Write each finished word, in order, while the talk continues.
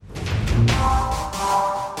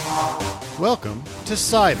Welcome to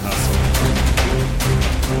Side Hustle.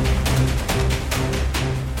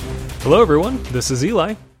 Hello everyone, this is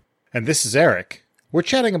Eli. And this is Eric. We're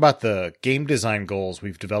chatting about the game design goals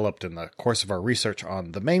we've developed in the course of our research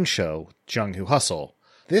on the main show, Jung Who Hustle.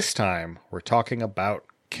 This time, we're talking about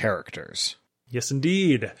characters. Yes,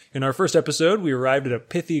 indeed. In our first episode, we arrived at a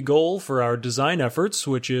pithy goal for our design efforts,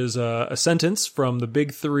 which is a sentence from the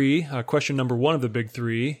Big Three, question number one of the Big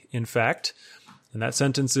Three, in fact. And that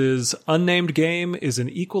sentence is, unnamed game is an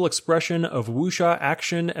equal expression of wuxia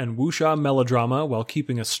action and wuxia melodrama while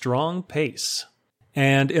keeping a strong pace.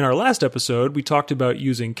 And in our last episode, we talked about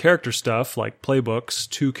using character stuff, like playbooks,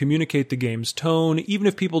 to communicate the game's tone, even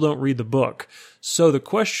if people don't read the book. So the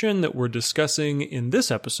question that we're discussing in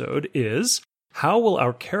this episode is, how will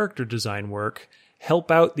our character design work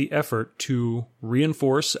help out the effort to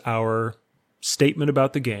reinforce our statement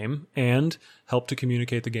about the game and help to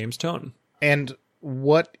communicate the game's tone? And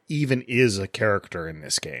what even is a character in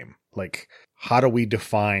this game? Like, how do we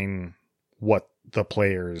define what the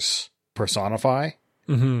players personify?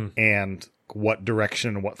 Mm-hmm. And what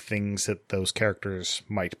direction, what things that those characters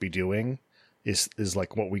might be doing is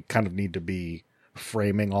like what we kind of need to be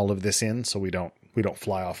framing all of this in, so we don't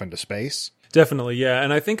fly off into space. Definitely, yeah.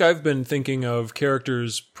 And I think I've been thinking of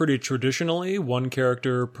characters pretty traditionally, one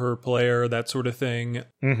character per player, that sort of thing.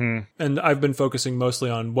 Mm-hmm. And I've been focusing mostly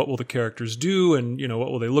on what will the characters do and,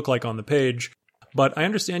 what will they look like on the page. But I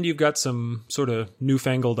understand you've got some sort of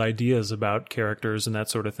newfangled ideas about characters and that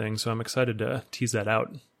sort of thing, so I'm excited to tease that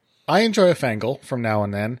out. I enjoy a fangle from now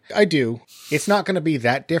and then. I do. It's not going to be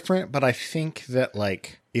that different, but I think that,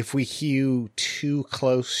 if we hew too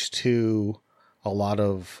close to a lot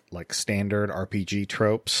of, standard RPG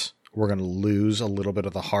tropes, we're going to lose a little bit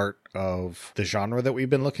of the heart of the genre that we've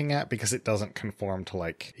been looking at, because it doesn't conform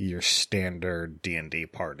to, your standard D&D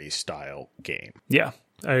party style game. Yeah.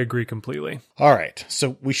 I agree completely. All right.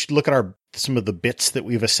 So we should look at some of the bits that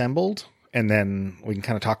we've assembled, and then we can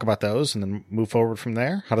kind of talk about those and then move forward from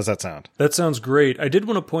there. How does that sound? That sounds great. I did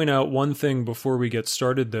want to point out one thing before we get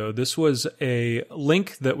started, though. This was a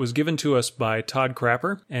link that was given to us by Todd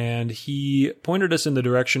Crapper, and he pointed us in the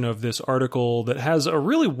direction of this article that has a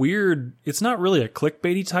really weird, it's not really a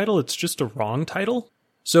clickbaity title, it's just a wrong title.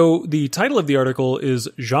 So the title of the article is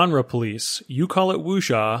Genre Police. You call it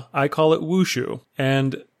wuxia, I call it wushu.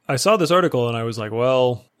 And I saw this article and I was like,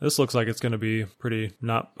 well, this looks like it's going to be pretty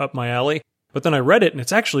not up my alley. But then I read it, and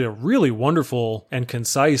it's actually a really wonderful and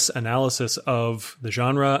concise analysis of the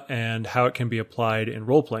genre and how it can be applied in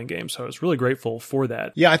role-playing games. So I was really grateful for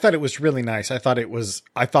that. Yeah, I thought it was really nice. I thought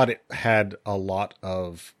it had a lot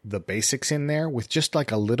of the basics in there with just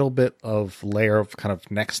a little bit of layer of kind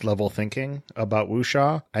of next level thinking about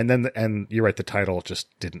wuxia. And you're right, the title just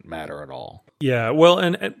didn't matter at all. Yeah, well,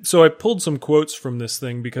 and so I pulled some quotes from this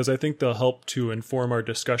thing because I think they'll help to inform our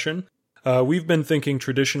discussion. We've been thinking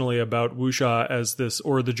traditionally about wuxia as this,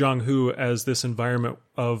 or the Jung Who as this environment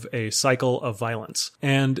of a cycle of violence.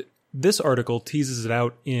 And this article teases it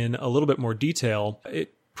out in a little bit more detail.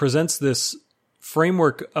 It presents this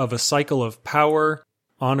framework of a cycle of power,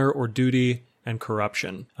 honor or duty, and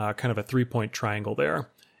corruption, kind of a three-point triangle there.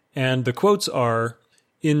 And the quotes are,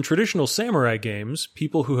 in traditional samurai games,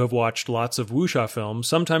 people who have watched lots of wuxia films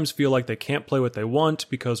sometimes feel like they can't play what they want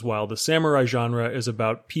because while the samurai genre is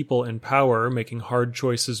about people in power making hard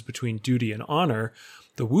choices between duty and honor,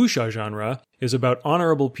 the wuxia genre is about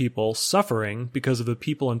honorable people suffering because of the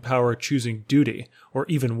people in power choosing duty, or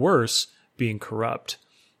even worse, being corrupt.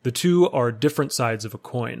 The two are different sides of a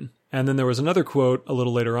coin. And then there was another quote a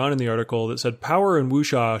little later on in the article that said, power in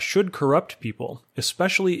wuxia should corrupt people,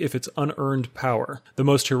 especially if it's unearned power. The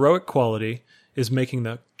most heroic quality is making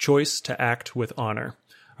the choice to act with honor.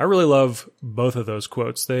 I really love both of those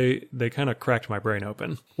quotes. They kind of cracked my brain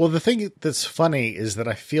open. Well, the thing that's funny is that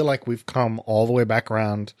I feel like we've come all the way back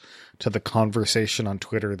around to the conversation on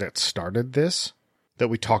Twitter that started this, that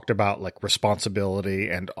we talked about responsibility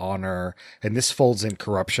and honor, and this folds in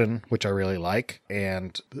corruption, which I really like,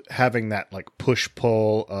 and having that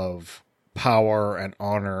push-pull of power and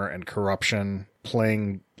honor and corruption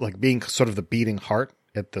playing, being sort of the beating heart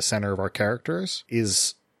at the center of our characters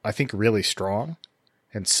is, I think, really strong.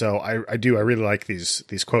 And so I really like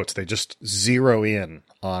these quotes. They just zero in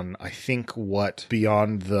on, I think, what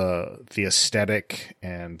beyond the aesthetic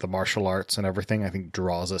and the martial arts and everything, I think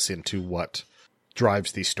draws us into what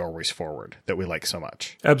drives these stories forward that we like so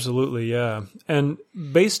much. Absolutely, yeah. And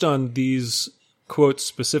based on these quotes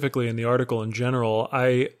specifically in the article in general,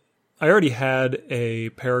 I already had a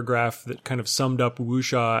paragraph that kind of summed up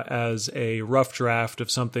wuxia as a rough draft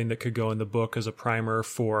of something that could go in the book as a primer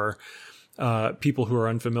for people who are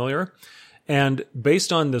unfamiliar. And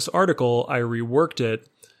based on this article, I reworked it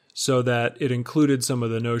so that it included some of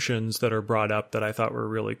the notions that are brought up that I thought were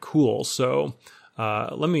really cool. So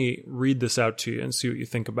let me read this out to you and see what you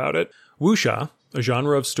think about it. Wuxia, a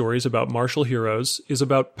genre of stories about martial heroes, is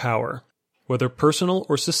about power. Whether personal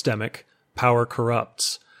or systemic, power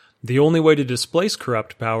corrupts. The only way to displace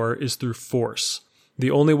corrupt power is through force.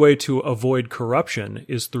 The only way to avoid corruption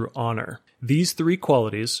is through honor. These three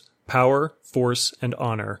qualities, power, force, and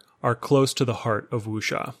honor, are close to the heart of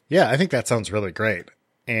wuxia. Yeah, I think that sounds really great.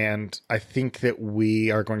 And I think that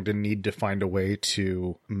we are going to need to find a way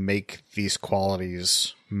to make these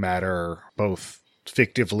qualities matter both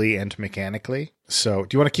fictively and mechanically. So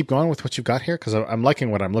do you want to keep going with what you've got here? Because I'm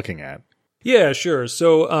liking what I'm looking at. Yeah, sure.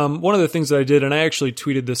 So one of the things that I did, and I actually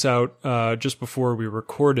tweeted this out just before we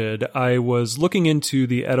recorded, I was looking into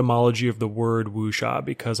the etymology of the word wuxia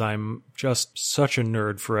because I'm just such a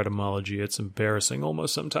nerd for etymology. It's embarrassing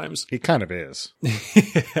almost sometimes. It kind of is.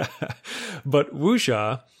 Yeah. But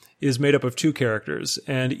wuxia is made up of two characters,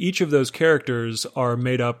 and each of those characters are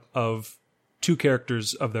made up of two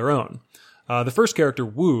characters of their own. The first character,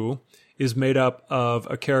 Wu, is made up of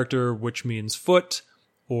a character which means foot,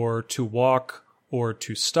 or to walk, or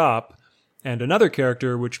to stop, and another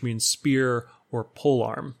character which means spear or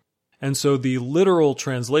polearm. And so the literal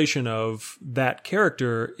translation of that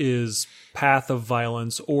character is path of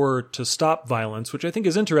violence or to stop violence, which I think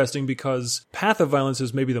is interesting because path of violence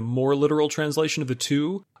is maybe the more literal translation of the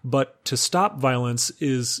two, but to stop violence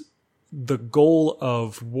is the goal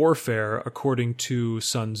of warfare according to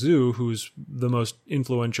Sun Tzu, who's the most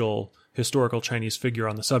influential historical Chinese figure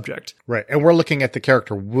on the subject. Right. And we're looking at the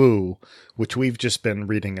character Wu, which we've just been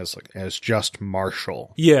reading as just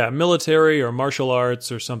martial. Yeah, military or martial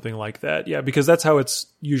arts or something like that. Yeah, because that's how it's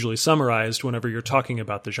usually summarized whenever you're talking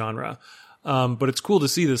about the genre. But it's cool to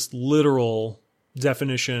see this literal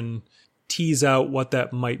definition tease out what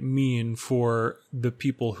that might mean for the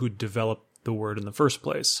people who developed the word in the first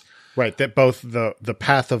place. Right. That both the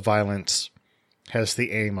path of violence has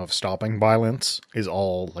the aim of stopping violence is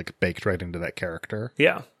all like baked right into that character.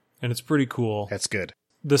 Yeah, and it's pretty cool. That's good.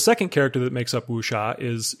 The second character that makes up wuxia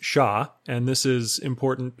is Sha, and this is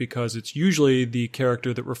important because it's usually the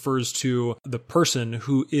character that refers to the person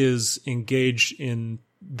who is engaged in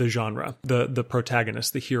the genre, the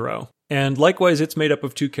protagonist, the hero. And likewise, it's made up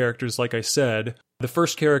of two characters, like I said. The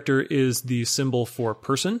first character is the symbol for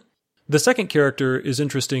person. The second character is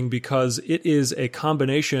interesting because it is a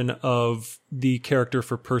combination of the character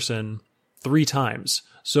for person 3 times.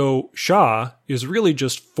 So Sha is really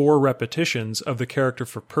just 4 repetitions of the character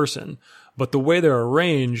for person, but the way they're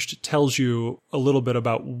arranged tells you a little bit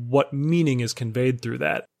about what meaning is conveyed through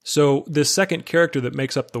that. So this second character that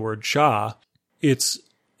makes up the word Sha, it's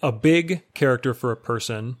a big character for a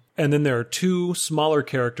person, and then there are 2 smaller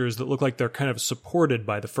characters that look like they're kind of supported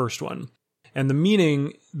by the first one. And the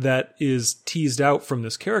meaning that is teased out from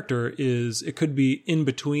this character is it could be in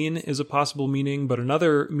between is a possible meaning, but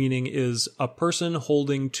another meaning is a person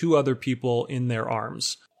holding 2 other people in their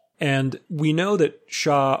arms. And we know that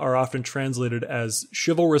Sha are often translated as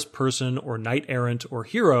chivalrous person or knight errant or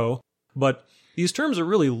hero, but these terms are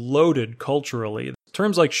really loaded culturally.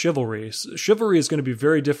 Terms like chivalry is going to be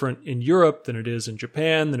very different in Europe than it is in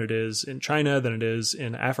Japan, than it is in China, than it is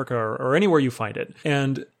in Africa, or anywhere you find it.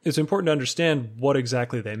 And it's important to understand what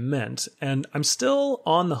exactly they meant. And I'm still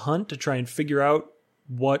on the hunt to try and figure out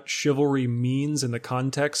what chivalry means in the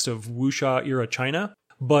context of wuxia era China.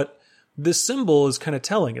 But this symbol is kind of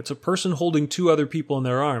telling. It's a person holding 2 other people in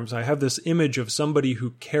their arms. I have this image of somebody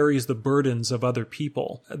who carries the burdens of other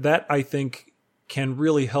people. That, I think, can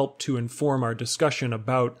really help to inform our discussion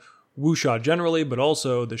about wuxia generally, but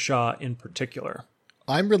also the Sha in particular.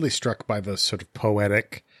 I'm really struck by the sort of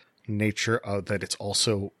poetic nature of that it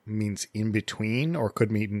also means in between, or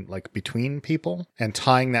could mean like between people, and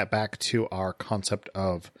tying that back to our concept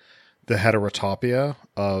of the heterotopia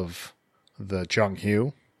of the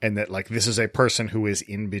Zhang-Hu, and that like this is a person who is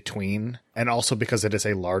in between, and also because it is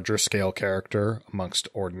a larger scale character amongst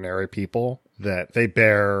ordinary people, that they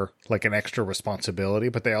bear like an extra responsibility,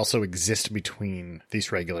 but they also exist between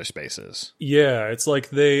these regular spaces. Yeah, it's like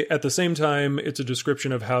they, at the same time, it's a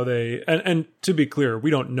description of how they, and to be clear, we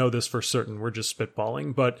don't know this for certain, we're just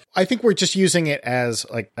spitballing, but I think we're just using it as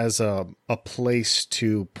a place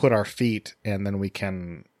to put our feet, and then we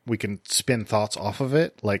can spin thoughts off of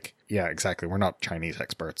it. Like, yeah, exactly. We're not Chinese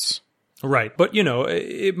experts. Right. But,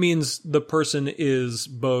 it means the person is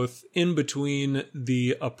both in between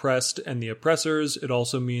the oppressed and the oppressors. It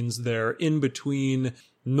also means they're in between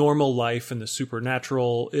normal life and the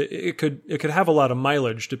supernatural. It could have a lot of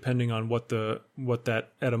mileage depending on what that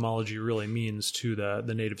etymology really means to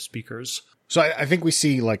the native speakers. So I think we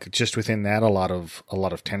see, like, just within that a lot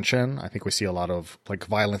of tension. I think we see a lot of, like,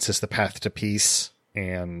 violence is the path to peace,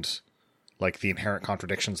 and like the inherent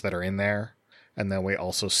contradictions that are in there. And then we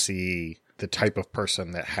also see the type of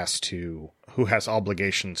person that who has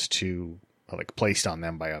obligations to, like, placed on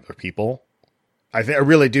them by other people. I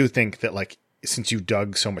really do think that, like, since you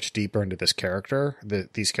dug so much deeper into this character,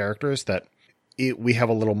 these characters, that we have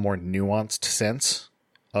a little more nuanced sense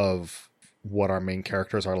of what our main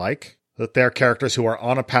characters are like. That they're characters who are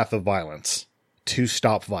on a path of violence to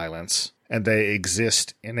stop violence, and they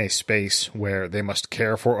exist in a space where they must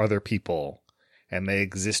care for other people, and they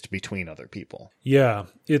exist between other people. Yeah,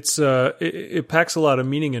 it packs a lot of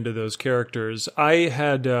meaning into those characters. I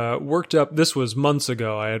had worked up, this was months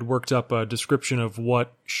ago, I had worked up a description of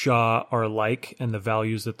what Sha are like and the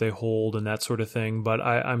values that they hold and that sort of thing, but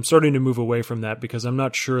I'm starting to move away from that because I'm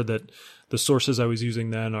not sure that the sources I was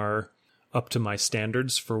using then are up to my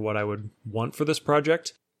standards for what I would want for this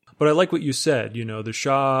project. But I like what you said, the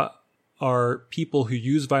Sha are people who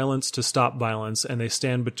use violence to stop violence, and they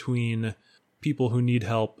stand between people who need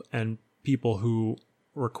help and people who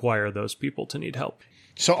require those people to need help.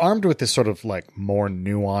 So armed with this sort of, like, more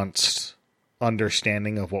nuanced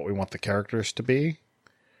understanding of what we want the characters to be,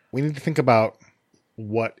 we need to think about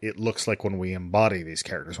what it looks like when we embody these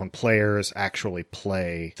characters, when players actually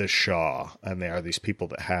play the Sha, and they are these people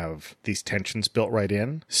that have these tensions built right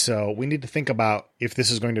in. So we need to think about, if this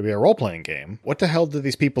is going to be a role-playing game, what the hell do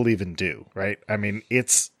these people even do, right? I mean,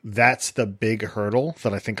 that's the big hurdle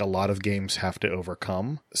that I think a lot of games have to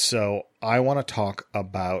overcome. So I want to talk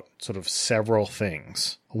about sort of several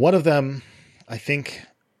things. One of them, I think,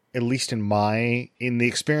 at least in the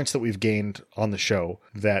experience that we've gained on the show,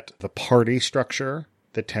 that the party structure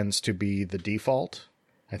that tends to be the default,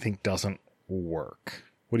 I think doesn't work.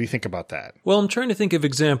 What do you think about that? Well, I'm trying to think of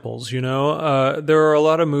examples, there are a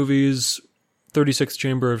lot of movies, 36th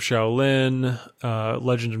Chamber of Shaolin,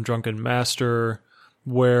 Legend of Drunken Master,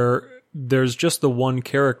 where there's just the one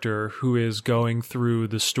character who is going through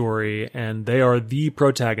the story, and they are the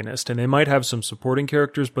protagonist, and they might have some supporting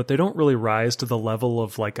characters, but they don't really rise to the level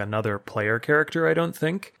of, like, another player character, I don't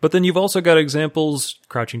think. But then you've also got examples,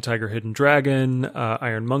 Crouching Tiger, Hidden Dragon,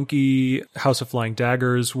 Iron Monkey, House of Flying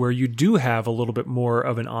Daggers, where you do have a little bit more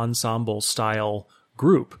of an ensemble style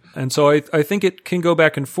group. And so I think it can go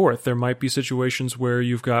back and forth. There might be situations where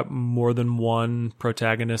you've got more than one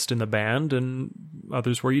protagonist in the band and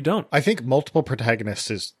others where you don't. I think multiple protagonists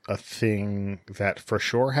is a thing that for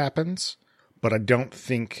sure happens, but I don't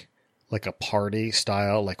think, like, a party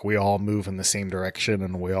style, like we all move in the same direction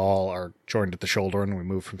and we all are joined at the shoulder and we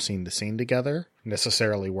move from scene to scene together,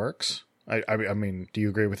 necessarily works. I mean, do you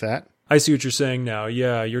agree with that? I see what you're saying now.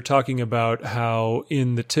 Yeah, you're talking about how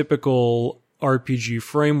in the typical RPG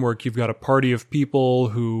framework, you've got a party of people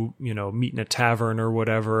who, meet in a tavern or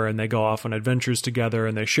whatever, and they go off on adventures together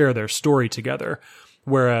and they share their story together.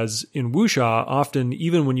 Whereas in Wuxia, often,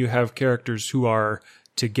 even when you have characters who are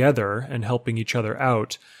together and helping each other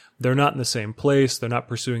out, they're not in the same place, they're not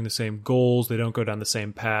pursuing the same goals, they don't go down the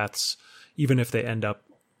same paths, even if they end up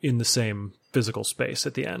in the same physical space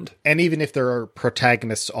at the end. And even if there are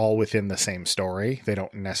protagonists all within the same story, they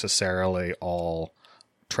don't necessarily all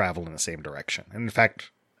travel in the same direction. And in fact,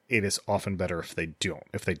 it is often better if they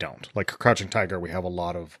don't. Like Crouching Tiger, we have a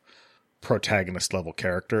lot of protagonist level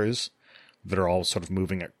characters that are all sort of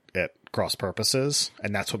moving at cross purposes,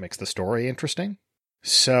 and that's what makes the story interesting.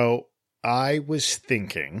 So I was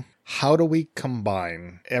thinking, how do we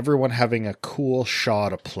combine everyone having a cool Sha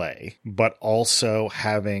to play, but also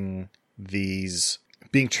having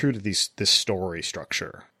being true to this story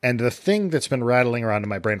structure? And the thing that's been rattling around in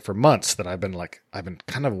my brain for months that I've been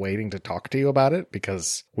kind of waiting to talk to you about it,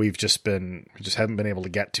 because we just haven't been able to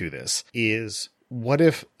get to this, is what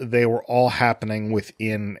if they were all happening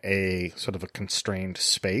within a sort of a constrained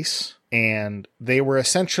space, and they were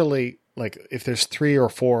essentially, like, if there's 3 or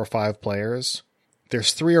 4 or 5 players,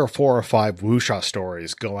 there's 3 or 4 or 5 wuxia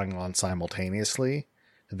stories going on simultaneously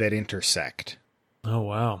that intersect. Oh,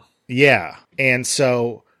 wow. Yeah. And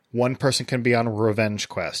so one person can be on a revenge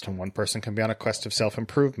quest, and one person can be on a quest of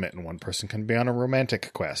self-improvement, and one person can be on a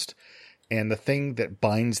romantic quest. And the thing that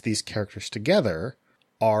binds these characters together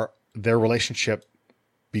are their relationship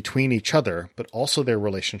between each other, but also their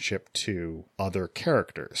relationship to other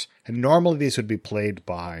characters. And normally these would be played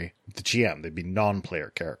by the GM. They'd be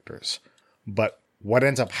non-player characters. But what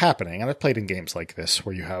ends up happening, and I've played in games like this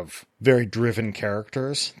where you have very driven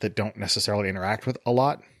characters that don't necessarily interact with a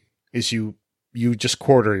lot, is you just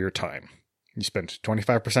quarter your time. You spend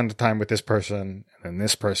 25% of the time with this person, and then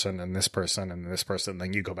this person, and this person, and this person, and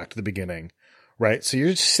then you go back to the beginning, right? So you're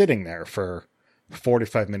just sitting there for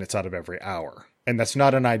 45 minutes out of every hour. And that's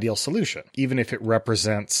not an ideal solution, even if it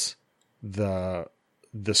represents the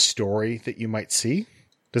story that you might see.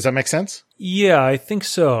 Does that make sense? Yeah, I think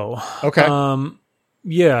so. Okay.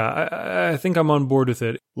 Yeah, I think I'm on board with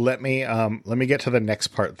it. Let me get to the next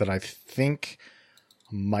part that I think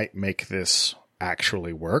might make this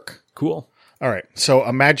actually work. Cool. All right. So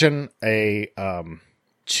imagine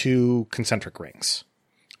two concentric rings.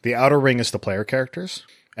 The outer ring is the player characters,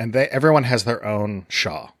 and everyone has their own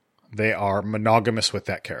Sha. They are monogamous with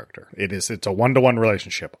that character. It's a one-to-one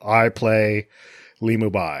relationship. I play Li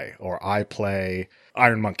Mubai, or I play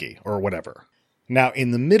Iron Monkey, or whatever. Now,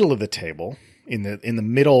 in the middle of the table, in the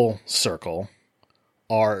middle circle,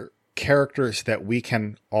 are characters that we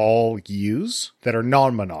can all use that are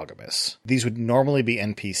non-monogamous. These would normally be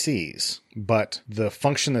NPCs, but the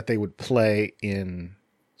function that they would play in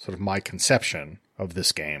sort of my conception of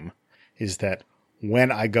this game is that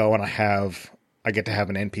when I go and I get to have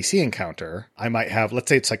an NPC encounter, I might have, let's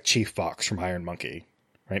say it's like Chief Fox from Iron Monkey,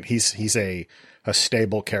 right? He's a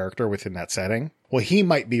stable character within that setting. Well, he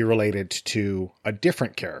might be related to a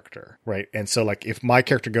different character, right? And so like if my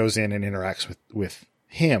character goes in and interacts with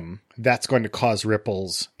him, that's going to cause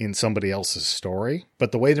ripples in somebody else's story.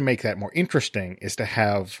 But the way to make that more interesting is to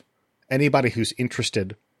have anybody who's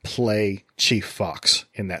interested play Chief Fox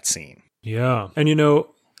in that scene. Yeah. And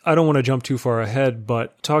I don't want to jump too far ahead,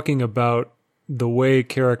 but talking about the way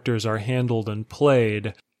characters are handled and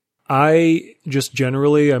played, I just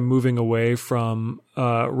generally am moving away from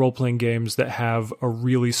role-playing games that have a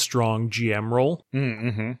really strong GM role.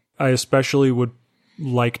 Mm-hmm. I especially would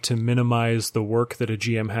like to minimize the work that a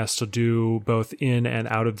GM has to do both in and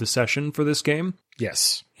out of the session for this game.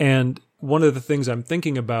 Yes. And one of the things I'm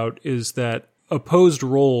thinking about is that opposed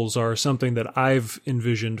roles are something that I've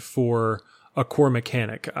envisioned for a core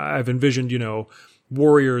mechanic. I've envisioned,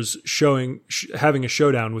 warriors having a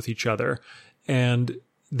showdown with each other, and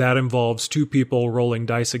that involves two people rolling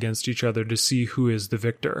dice against each other to see who is the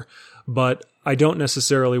victor. But I don't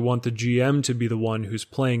necessarily want the GM to be the one who's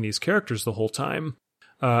playing these characters the whole time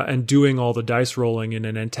and doing all the dice rolling in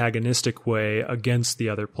an antagonistic way against the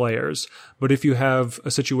other players. But if you have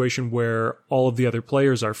a situation where all of the other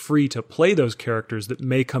players are free to play those characters that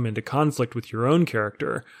may come into conflict with your own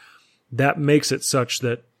character, that makes it such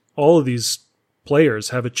that all of these players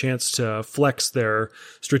have a chance to flex their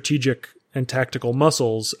strategic and tactical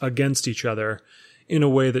muscles against each other in a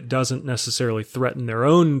way that doesn't necessarily threaten their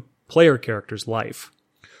own player character's life.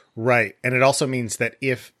 Right. And it also means that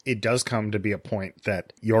if it does come to be a point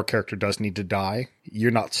that your character does need to die,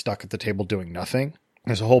 you're not stuck at the table doing nothing.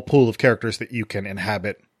 There's a whole pool of characters that you can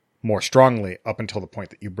inhabit more strongly up until the point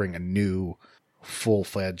that you bring a new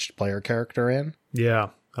full-fledged player character in. Yeah,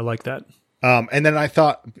 I like that. And then I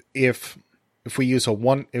thought if we use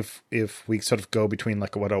if we sort of go between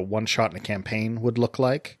like what a one-shot and a campaign would look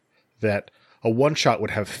like, that a one-shot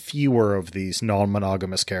would have fewer of these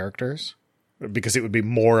non-monogamous characters, because it would be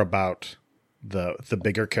more about the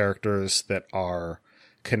bigger characters that are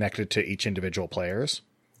connected to each individual players.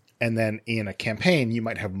 And then in a campaign, you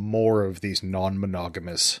might have more of these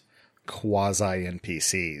non-monogamous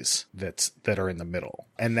quasi-NPCs that are in the middle.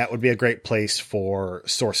 And that would be a great place for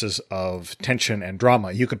sources of tension and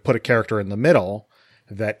drama. You could put a character in the middle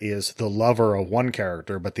that is the lover of one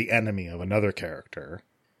character, but the enemy of another character.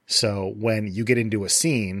 So when you get into a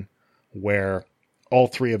scene where all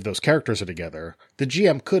three of those characters are together, the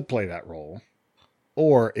GM could play that role,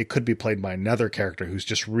 or it could be played by another character who's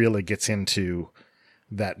just really gets into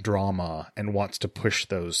that drama and wants to push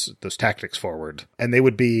those tactics forward. And they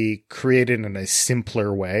would be created in a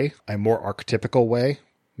simpler way, a more archetypical way,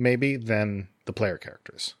 maybe, than the player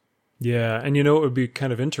characters. Yeah, and it would be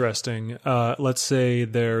kind of interesting. Let's say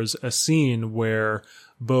there's a scene where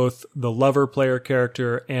both the lover player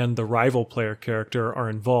character and the rival player character are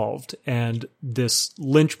involved, and this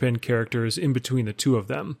linchpin character is in between the two of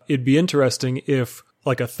them. It'd be interesting if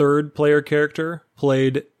like a third player character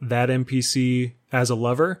played that NPC as a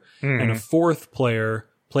lover, and a fourth player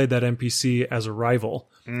played that NPC as a rival.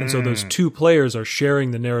 And so those two players are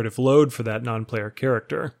sharing the narrative load for that non-player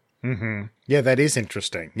character. Mm-hmm. Yeah, that is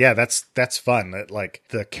interesting. Yeah, that's fun. That like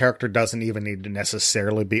the character doesn't even need to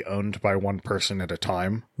necessarily be owned by one person at a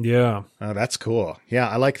time. Yeah. Oh, that's cool. Yeah,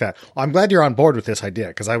 I like that. Well, I'm glad you're on board with this idea,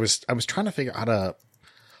 because I was trying to figure out how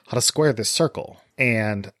to square this circle.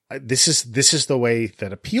 And this is the way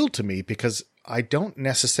that appealed to me, because I don't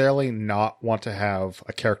necessarily not want to have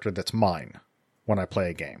a character that's mine when I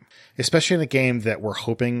play a game, especially in a game that we're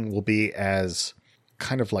hoping will be as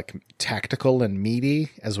kind of like tactical and meaty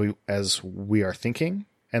as we are thinking.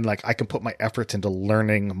 And like I can put my efforts into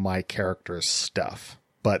learning my character's stuff.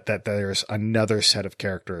 But that there's another set of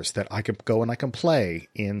characters that I can go and I can play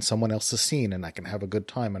in someone else's scene and I can have a good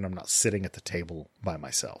time and I'm not sitting at the table by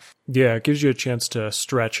myself. Yeah, it gives you a chance to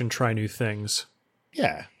stretch and try new things.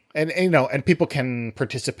 Yeah. And people can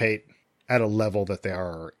participate at a level that they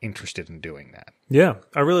are interested in doing that. Yeah,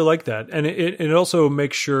 I really like that. And it also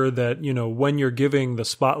makes sure that, when you're giving the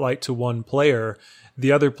spotlight to one player,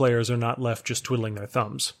 the other players are not left just twiddling their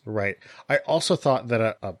thumbs. Right. I also thought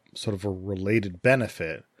that a sort of a related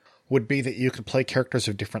benefit would be that you could play characters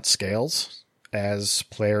of different scales as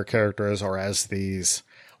player characters or as these.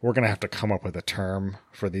 We're going to have to come up with a term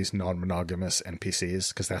for these non-monogamous NPCs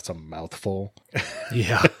because that's a mouthful.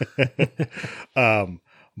 Yeah.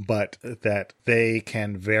 But that they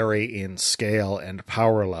can vary in scale and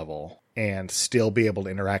power level and still be able to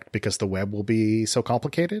interact because the web will be so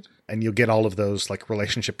complicated. And you'll get all of those like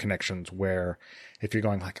relationship connections where if you're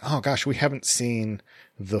going like, oh gosh, we haven't seen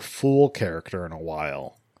the Fool character in a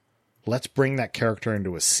while. Let's bring that character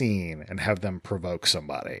into a scene and have them provoke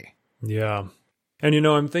somebody. Yeah. And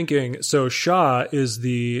I'm thinking, so Sha is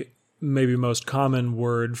the maybe most common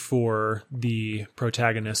word for the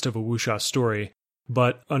protagonist of a wuxia story.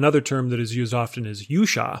 But another term that is used often is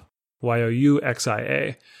Yuxia,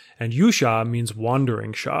 Youxia. And Yuxia means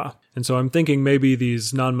wandering Sha. And so I'm thinking maybe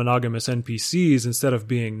these non-monogamous NPCs, instead of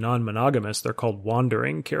being non-monogamous, they're called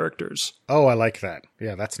wandering characters. Oh, I like that.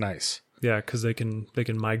 Yeah, that's nice. Yeah, because they can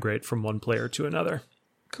migrate from one player to another.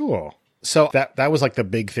 Cool. So that was like the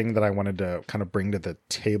big thing that I wanted to kind of bring to the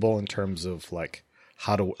table in terms of like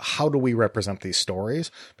how do we represent these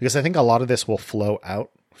stories? Because I think a lot of this will flow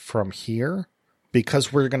out from here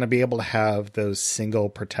because we're going to be able to have those single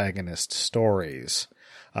protagonist stories.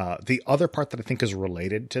 The other part that I think is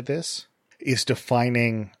related to this is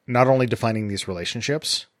not only defining these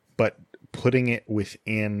relationships, but putting it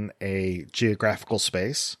within a geographical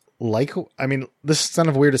space. This is kind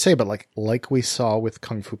of weird to say, but like we saw with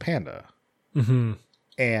Kung Fu Panda. Mm-hmm.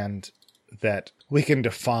 And that we can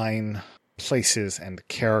define places and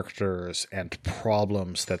characters and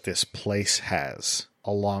problems that this place has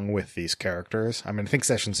along with these characters. I think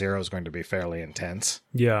Session Zero is going to be fairly intense.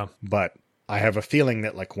 Yeah. But I have a feeling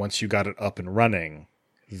that once you got it up and running,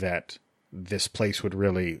 that this place would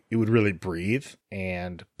really breathe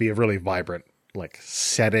and be a really vibrant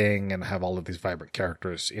setting and have all of these vibrant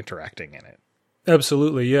characters interacting in it.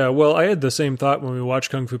 Absolutely, yeah. Well, I had the same thought when we watched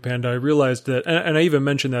Kung Fu Panda. I realized that, and I even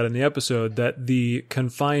mentioned that in the episode, that the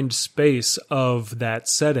confined space of that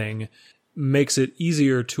setting makes it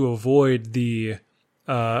easier to avoid the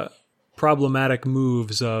problematic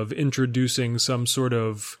moves of introducing some sort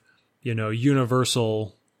of,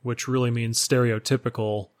 universal, which really means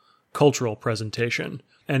stereotypical, cultural presentation.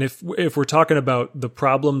 And if we're talking about the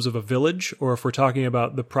problems of a village, or if we're talking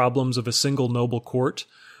about the problems of a single noble court,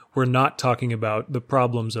 we're not talking about the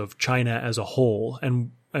problems of China as a whole.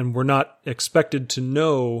 And we're not expected to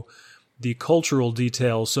know the cultural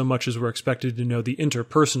details so much as we're expected to know the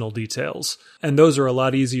interpersonal details. And those are a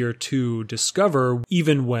lot easier to discover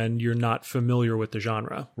even when you're not familiar with the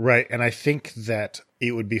genre. Right. And I think that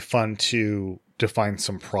it would be fun to define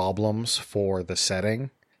some problems for the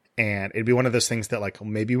setting. And it'd be one of those things that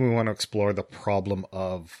maybe we want to explore the problem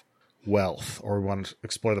of wealth, or we want to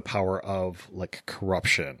explore the power of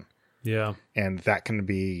corruption. Yeah. And that can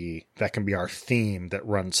be our theme that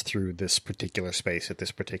runs through this particular space at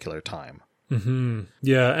this particular time. Mm-hmm.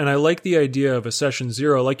 Yeah. And I like the idea of a Session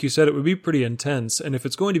Zero. Like you said, it would be pretty intense. And if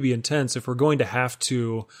it's going to be intense, if we're going to have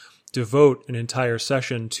to devote an entire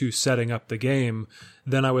session to setting up the game,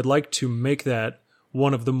 then I would like to make that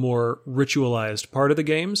one of the more ritualized part of the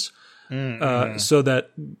games, so that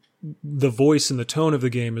the voice and the tone of the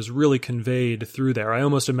game is really conveyed through there. I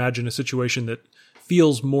almost imagine a situation that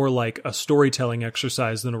feels more like a storytelling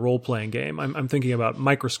exercise than a role-playing game. I'm thinking about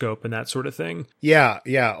Microscope and that sort of thing. Yeah,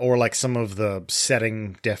 or some of the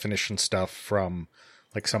setting definition stuff from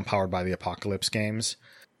some Powered by the Apocalypse games.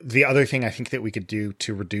 The other thing I think that we could do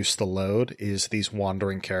to reduce the load is these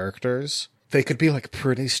wandering characters. They could be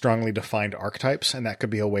pretty strongly defined archetypes, and that could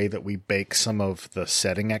be a way that we bake some of the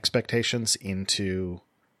setting expectations into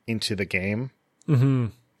the game. Mm-hmm.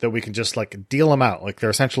 That we can just deal them out. They're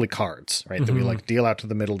essentially cards, right? Mm-hmm. That we deal out to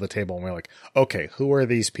the middle of the table, and we're okay, who are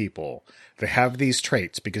these people? They have these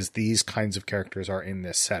traits because these kinds of characters are in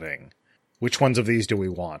this setting. Which ones of these do we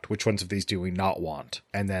want? Which ones of these do we not want?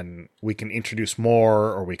 And then we can introduce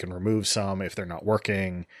more, or we can remove some if they're not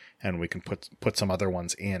working, and we can put some other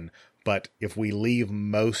ones in. But if we leave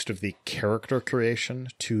most of the character creation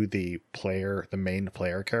to the main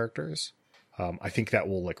player characters, I think that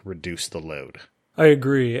will like reduce the load. I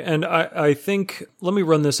agree. And I think, let me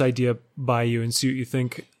run this idea by you and see what you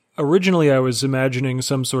think. Originally, I was imagining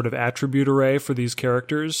some sort of attribute array for these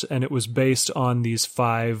characters, and it was based on these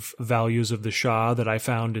 5 values of the Shah that I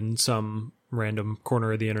found in some random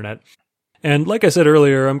corner of the internet. And like I said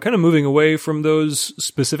earlier, I'm kind of moving away from those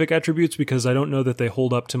specific attributes because I don't know that they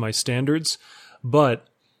hold up to my standards. But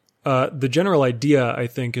the general idea, I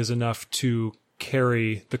think, is enough to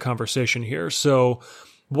carry the conversation here. So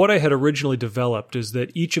what I had originally developed is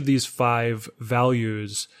that each of these 5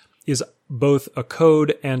 values is both a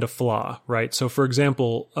code and a flaw, right? So for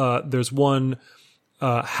example, there's one,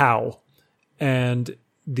 how, and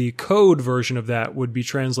the code version of that would be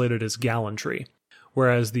translated as gallantry,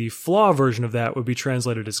 whereas the flaw version of that would be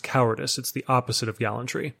translated as cowardice. It's the opposite of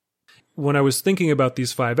gallantry. When I was thinking about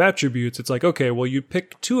these 5 attributes, it's like, okay, well, you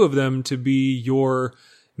pick 2 of them to be your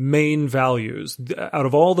main values. Out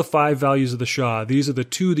of all the 5 values of the Shah, these are the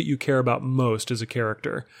 2 that you care about most as a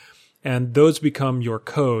character. And those become your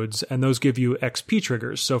codes, and those give you XP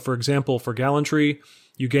triggers. So for example, for gallantry,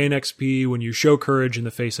 you gain XP when you show courage in the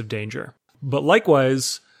face of danger. But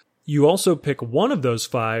likewise, you also pick one of those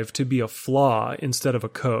 5 to be a flaw instead of a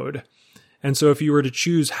code. And so if you were to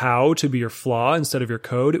choose how to be your flaw instead of your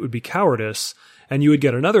code, it would be cowardice, and you would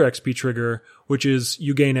get another XP trigger, which is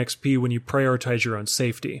you gain XP when you prioritize your own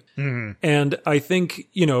safety. Mm-hmm. And I think,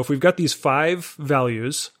 if we've got these 5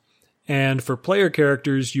 values, and for player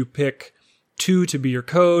characters, you pick 2 to be your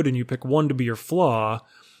code and you pick 1 to be your flaw,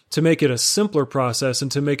 to make it a simpler process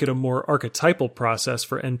and to make it a more archetypal process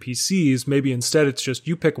for NPCs, maybe instead it's just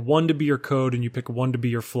you pick 1 to be your code and you pick 1 to be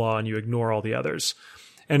your flaw and you ignore all the others.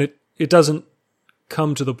 And it doesn't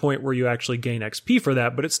come to the point where you actually gain XP for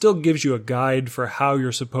that, but it still gives you a guide for how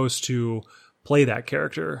you're supposed to play that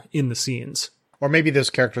character in the scenes. Or maybe those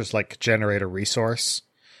characters like generate a resource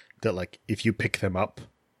that like if you pick them up,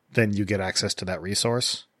 then you get access to that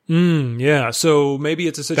resource. Yeah. So maybe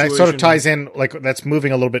it's a situation that sort of ties in, like that's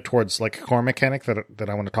moving a little bit towards like a core mechanic that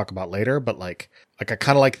I want to talk about later. But like I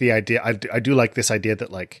kind of like the idea. I do like this idea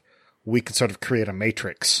that like we could sort of create a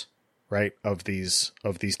matrix, right, of these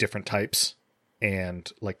different types,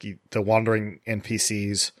 and like the wandering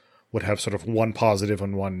NPCs would have sort of 1 positive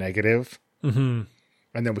and 1 negative, and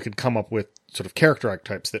then we could come up with sort of character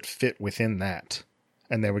archetypes that fit within that.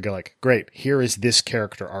 And then we go like, great, here is this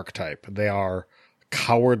character archetype. They are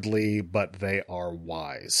cowardly, but they are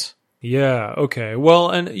wise. Yeah, okay. Well,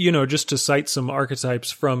 and, just to cite some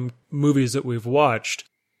archetypes from movies that we've watched,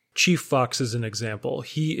 Chief Fox is an example.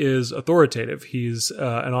 He is authoritative. He's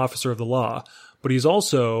an officer of the law, but he's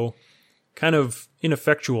also kind of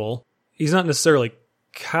ineffectual. He's not necessarily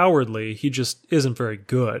cowardly. He just isn't very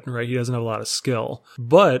good, right? He doesn't have a lot of skill.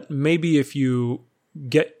 But maybe if you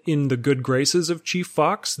get in the good graces of Chief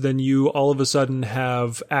Fox, then you all of a sudden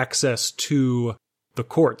have access to the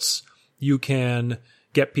courts. You can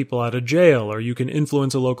get people out of jail, or you can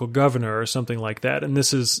influence a local governor or something like that. And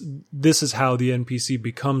this is how the NPC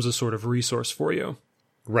becomes a sort of resource for you.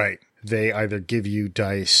 Right. They either give you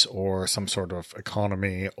dice or some sort of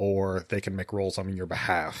economy, or they can make rolls on your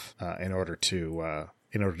behalf in order to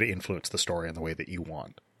influence the story in the way that you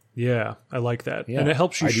want. Yeah, I like that. Yeah, and it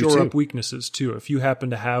helps you shore up weaknesses, too. If you happen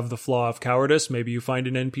to have the flaw of cowardice, maybe you find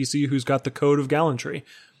an NPC who's got the code of gallantry.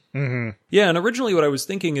 Mm-hmm. Yeah, and originally what I was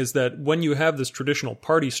thinking is that when you have this traditional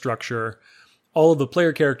party structure, all of the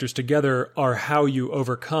player characters together are how you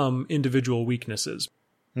overcome individual weaknesses.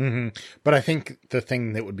 Mm-hmm. But I think the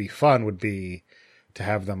thing that would be fun would be to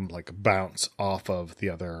have them like bounce off of the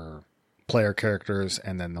other player characters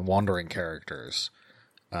and then the wandering characters,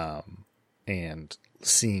 and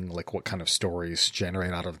seeing like what kind of stories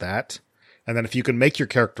generate out of that. And then if you can make your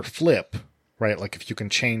character flip, right? Like if you can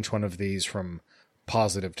change one of these from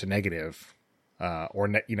positive to negative, or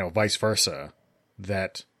vice versa,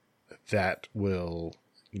 that will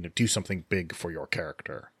do something big for your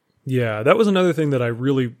character. Yeah, that was another thing that I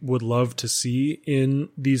really would love to see in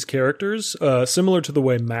these characters, similar to the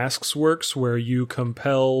way Masks works, where you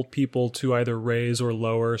compel people to either raise or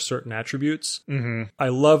lower certain attributes. Mm-hmm. I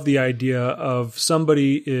love the idea of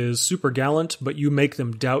somebody is super gallant, but you make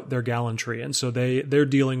them doubt their gallantry, and so they're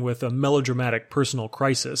dealing with a melodramatic personal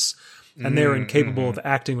crisis, and they're incapable of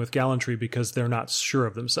acting with gallantry because they're not sure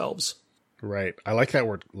of themselves. Right. I like that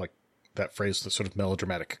word, like that phrase, the sort of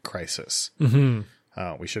melodramatic crisis. Mm-hmm.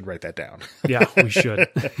 We should write that down. Yeah, we should.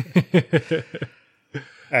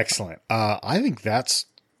 Excellent. I think that's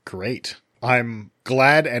great. I'm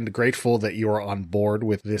glad and grateful that you are on board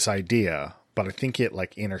with this idea, but I think it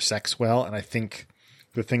like intersects well, and I think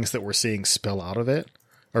the things that we're seeing spill out of it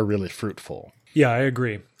are really fruitful. Yeah, I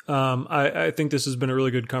agree. I think this has been a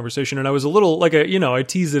really good conversation, and I was a little like, I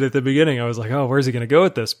teased it at the beginning. I was like, oh, where's he going to go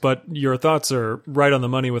with this? But your thoughts are right on the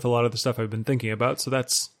money with a lot of the stuff I've been thinking about. So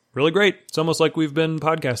that's really great. It's almost like we've been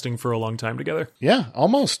podcasting for a long time together. Yeah,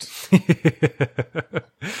 almost.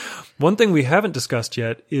 One thing we haven't discussed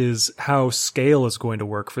yet is how scale is going to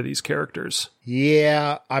work for these characters.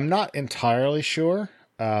 Yeah, I'm not entirely sure.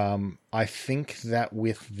 I think that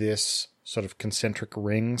with this sort of concentric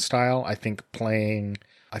ring style, I think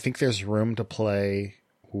there's room to play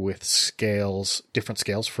with scales, different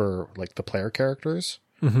scales for like the player characters.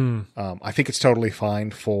 Mm-hmm. I think it's totally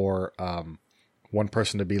fine for one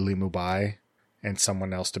person to be Li Mubai and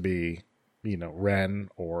someone else to be, Ren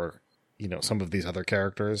or, some of these other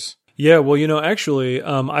characters. Yeah, well, actually,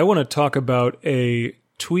 I want to talk about a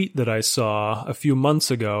tweet that I saw a few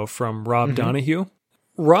months ago from Rob Donahue.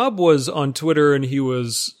 Rob was on Twitter and he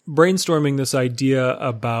was brainstorming this idea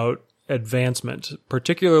about advancement,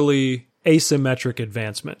 particularly asymmetric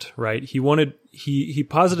advancement, right? He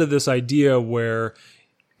posited this idea where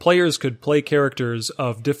players could play characters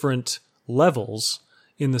of different levels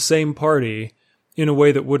in the same party in a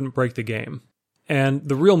way that wouldn't break the game. And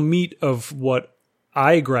the real meat of what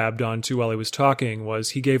I grabbed onto while he was talking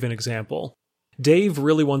was he gave an example. Dave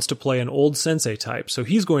really wants to play an old sensei type, so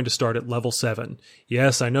he's going to start at level 7.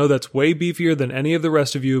 Yes, I know that's way beefier than any of the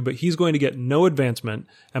rest of you, but he's going to get no advancement,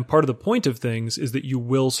 and part of the point of things is that you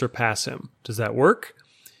will surpass him. Does that work?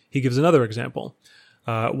 He gives another example.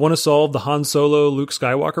 Want to solve the Han Solo Luke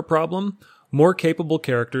Skywalker problem? More capable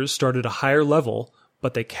characters start at a higher level,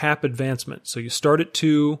 but they cap advancement. So you start at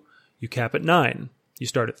 2, you cap at 9. You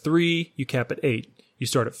start at 3, you cap at 8. You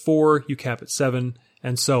start at 4, you cap at 7,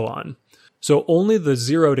 and so on. So only the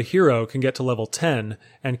 0 to hero can get to level 10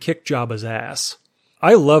 and kick Jabba's ass.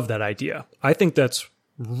 I love that idea. I think that's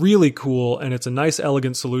really cool, and it's a nice,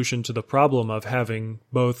 elegant solution to the problem of having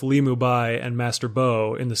both Li Mubai and Master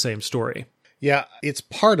Bo in the same story. Yeah, it's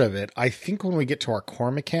part of it. I think when we get to our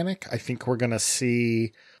core mechanic, I think we're going to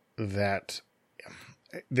see that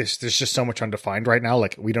there's just so much undefined right now.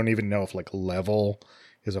 Like, we don't even know if like level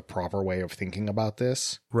is a proper way of thinking about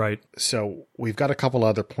this. Right. So we've got a couple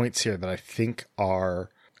other points here that I think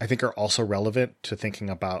are also relevant to thinking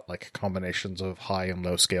about like combinations of high and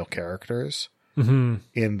low scale characters. Mm-hmm.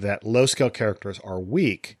 In that low scale characters are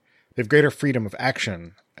weak. They have greater freedom of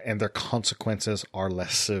action and their consequences are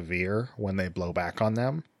less severe when they blow back on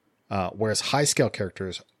them. Whereas high scale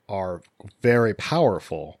characters are very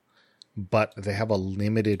powerful, but they have a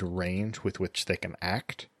limited range with which they can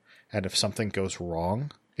act. And if something goes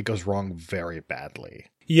wrong, it goes wrong very badly.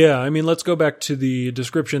 Yeah, I mean, let's go back to the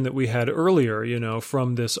description that we had earlier,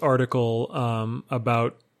 from this article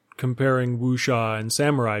about comparing wuxia and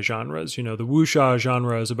samurai genres. The wuxia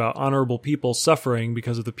genre is about honorable people suffering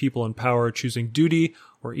because of the people in power choosing duty,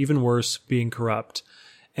 or even worse, being corrupt.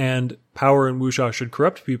 And power in wuxia should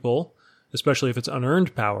corrupt people, especially if it's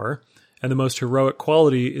unearned power. And the most heroic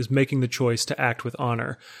quality is making the choice to act with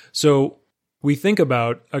honor. So we think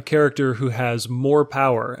about a character who has more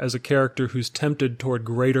power as a character who's tempted toward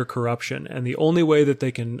greater corruption, and the only way that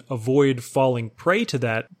they can avoid falling prey to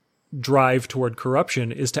that drive toward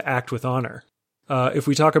corruption is to act with honor. If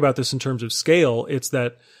we talk about this in terms of scale, it's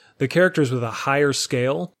that the characters with a higher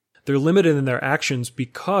scale, they're limited in their actions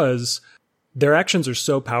because their actions are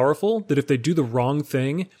so powerful that if they do the wrong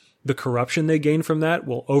thing, the corruption they gain from that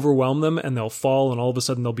will overwhelm them and they'll fall and all of a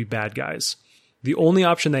sudden they'll be bad guys. The only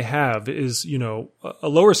option they have is, a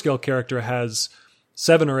lower scale character has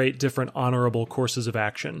 7 or 8 different honorable courses of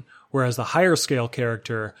action, whereas the higher scale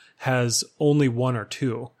character has only 1 or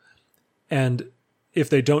 2. And if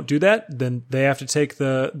they don't do that, then they have to take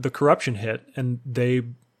the corruption hit and they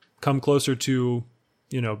come closer to,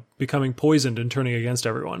 becoming poisoned and turning against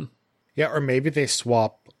everyone. Yeah, or maybe they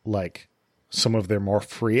swap like some of their more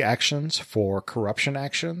free actions for corruption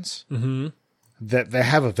actions that they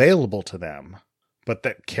have available to them, but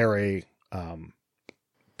that carry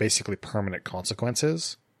basically permanent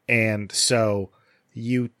consequences. And so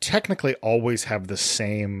you technically always have the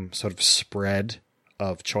same sort of spread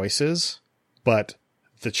of choices, but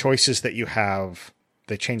the choices that you have,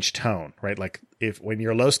 they change tone, right? Like when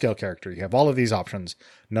you're a low scale character, you have all of these options.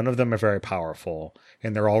 None of them are very powerful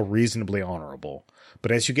and they're all reasonably honorable.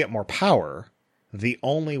 But as you get more power, the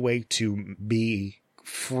only way to be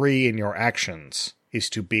free in your actions is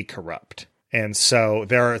to be corrupt. And so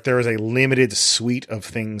there is a limited suite of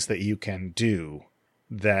things that you can do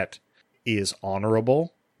that is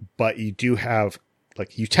honorable, but you do have,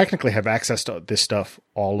 like, you technically have access to this stuff,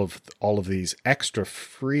 all of these extra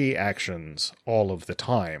free actions all of the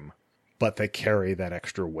time, but they carry that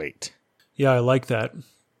extra weight. Yeah, I like that.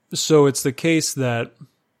 So it's the case that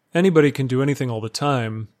anybody can do anything all the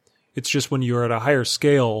time. It's just when you're at a higher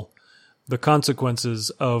scale, the consequences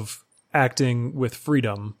of acting with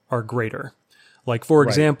freedom are greater. Like, for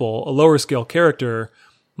example, a lower scale character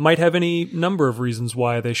might have any number of reasons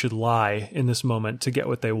why they should lie in this moment to get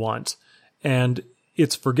what they want. And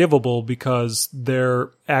it's forgivable because their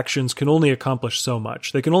actions can only accomplish so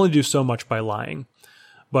much. They can only do so much by lying.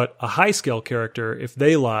 But a high scale character, if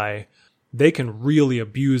they lie, they can really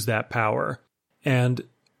abuse that power. And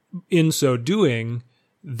in so doing,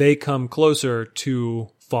 they come closer to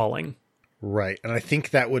falling. Right. And I think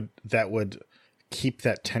that would keep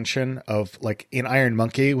that tension of, like, in Iron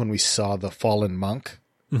Monkey, when we saw the fallen monk,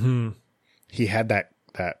 he had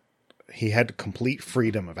he had complete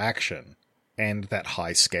freedom of action and that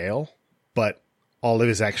high scale, but all of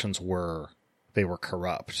his actions were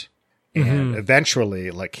corrupt. And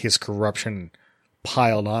eventually, like, his corruption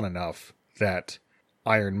piled on enough that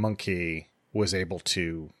Iron Monkey was able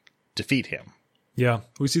to defeat him. Yeah,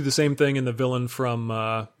 we see the same thing in the villain from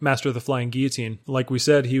Master of the Flying Guillotine. Like we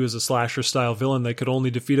said, he was a slasher-style villain. They could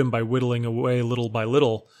only defeat him by whittling away little by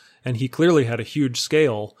little, and he clearly had a huge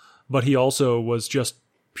scale, but he also was just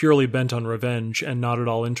purely bent on revenge and not at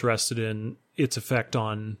all interested in its effect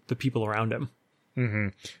on the people around him.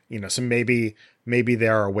 Mm-hmm. So maybe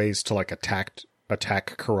there are ways to, like,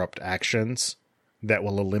 attack corrupt actions that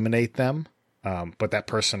will eliminate them, but that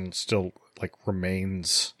person still, like,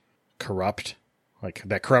 remains corrupt. Like,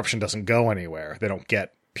 that corruption doesn't go anywhere. They don't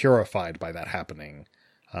get purified by that happening,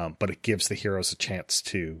 but it gives the heroes a chance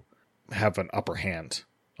to have an upper hand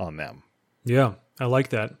on them. Yeah, I like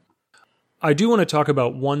that. I do want to talk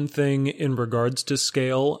about one thing in regards to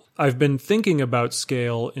scale. I've been thinking about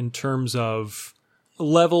scale in terms of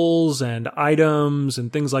levels and items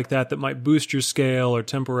and things like that might boost your scale or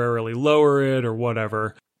temporarily lower it or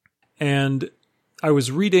whatever. And I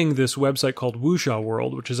was reading this website called Wuxia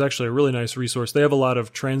World, which is actually a really nice resource. They have a lot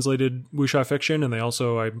of translated wuxia fiction, and they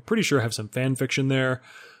also, I'm pretty sure, have some fan fiction there.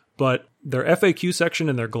 But their FAQ section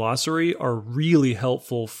and their glossary are really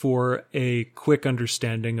helpful for a quick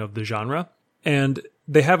understanding of the genre. And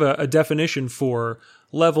they have a definition for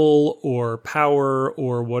level or power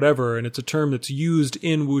or whatever, and it's a term that's used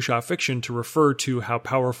in wuxia fiction to refer to how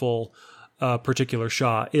powerful a particular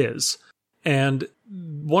sha is. And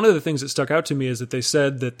one of the things that stuck out to me is that they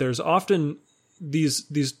said that there's often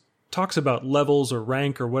these talks about levels or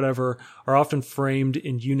rank or whatever are often framed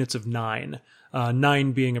in units of 9.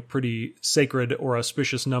 9 being a pretty sacred or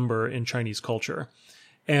auspicious number in Chinese culture.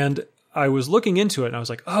 And I was looking into it and I was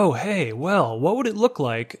like, oh, hey, well, what would it look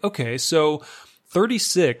like? Okay, so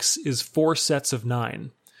 36 is 4 sets of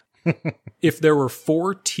 9. If there were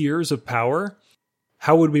 4 tiers of power,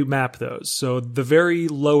 how would we map those? So the very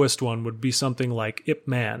lowest one would be something like Ip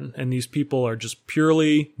Man, and these people are just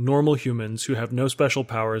purely normal humans who have no special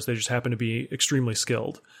powers. They just happen to be extremely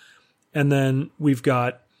skilled. And then we've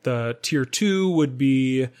got the tier 2 would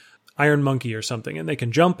be Iron Monkey or something, and they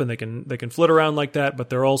can jump and they can flit around like that, but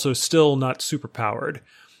they're also still not super powered.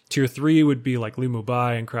 Tier 3 would be like Li Mu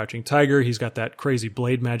Bai and Crouching Tiger. He's got that crazy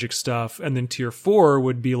blade magic stuff. And then tier 4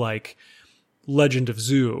 would be like Legend of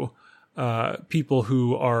Zu, people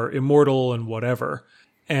who are immortal and whatever.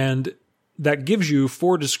 And that gives you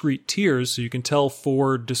 4 discrete tiers, so you can tell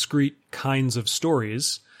 4 discrete kinds of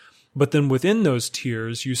stories. But then within those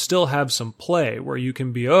tiers, you still have some play where you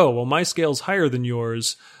can be, oh, well, my scale's higher than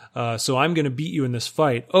yours, so I'm going to beat you in this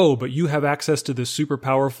fight. Oh, but you have access to this super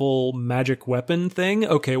powerful magic weapon thing?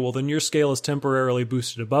 Okay, well, then your scale is temporarily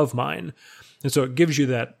boosted above mine. And so it gives you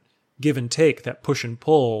that give and take, that push and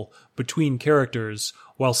pull between characters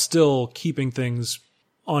while still keeping things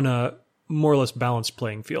on a more or less balanced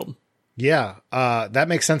playing field. Yeah, that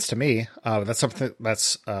makes sense to me. That's something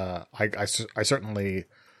that's I certainly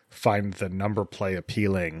find the number play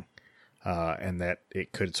appealing, and that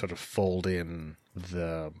it could sort of fold in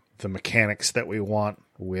the mechanics that we want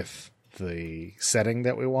with the setting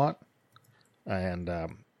that we want. And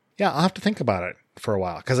yeah, I'll have to think about it for a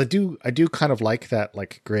while, because I do kind of like that,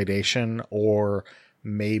 like, gradation, or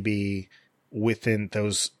maybe within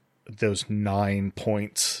those 9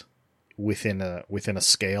 points within a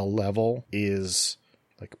scale level is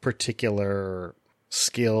like particular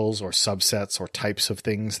skills or subsets or types of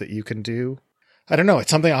things that you can do. I don't know.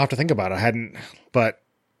 It's something I'll have to think about. I hadn't, but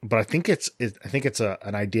I think it's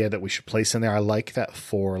an idea that we should place in there. I like that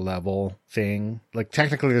 4 level thing. Like,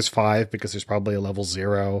 technically there's 5 because there's probably a level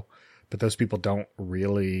 0, but those people can't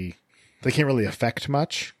really affect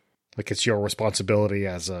much. Like, it's your responsibility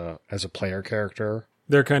as a player character.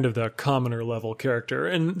 They're kind of the commoner level character,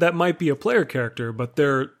 and that might be a player character, but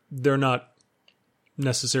they're not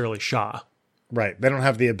necessarily Sha. Right. They don't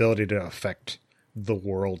have the ability to affect the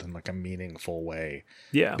world in like a meaningful way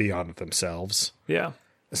Yeah. beyond themselves. Yeah.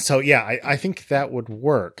 So yeah, I think that would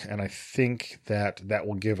work. And I think that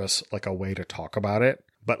will give us like a way to talk about it.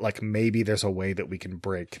 But like maybe there's a way that we can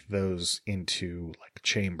break those into like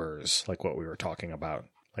chambers, like what we were talking about,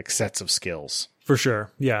 like sets of skills. For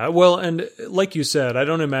sure. Yeah. Well, and like you said, I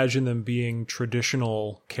don't imagine them being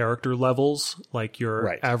traditional character levels like your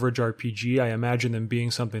Right. average RPG. I imagine them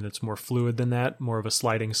being something that's more fluid than that, more of a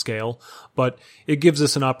sliding scale. But it gives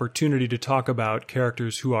us an opportunity to talk about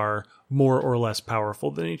characters who are more or less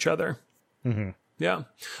powerful than each other. Mm-hmm. Yeah.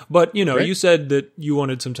 But, Great. you said that you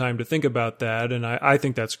wanted some time to think about that, and I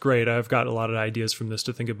think that's great. I've got a lot of ideas from this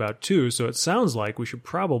to think about too, so it sounds like we should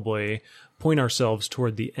probably point ourselves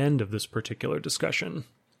toward the end of this particular discussion.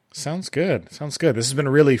 Sounds good. Sounds good. This has been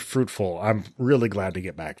really fruitful. I'm really glad to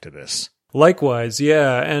get back to this. Likewise,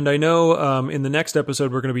 yeah. And I know in the next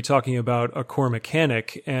episode we're going to be talking about a core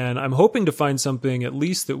mechanic, and I'm hoping to find something at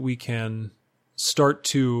least that we can start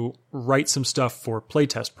to write some stuff for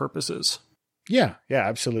playtest purposes. Yeah,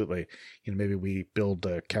 absolutely. Maybe we build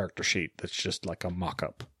a character sheet that's just like a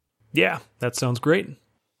mock-up. Yeah, that sounds great. All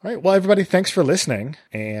right, well, everybody, thanks for listening,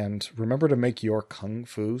 and remember to make your kung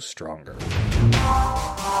fu stronger.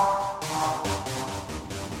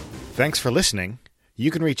 Thanks for listening.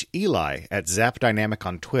 You can reach Eli at ZapDynamic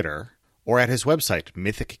on Twitter or at his website,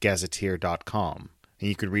 mythicgazetteer.com. And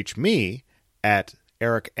you can reach me at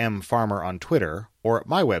Eric M. Farmer on Twitter or at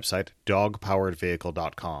my website,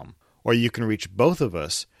 dogpoweredvehicle.com. Or you can reach both of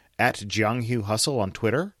us at Jianghu Hustle on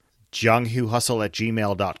Twitter,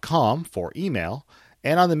 jianghuhustle@gmail.com for email,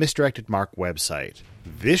 and on the Misdirected Mark website.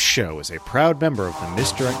 This show is a proud member of the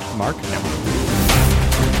Misdirected Mark Network.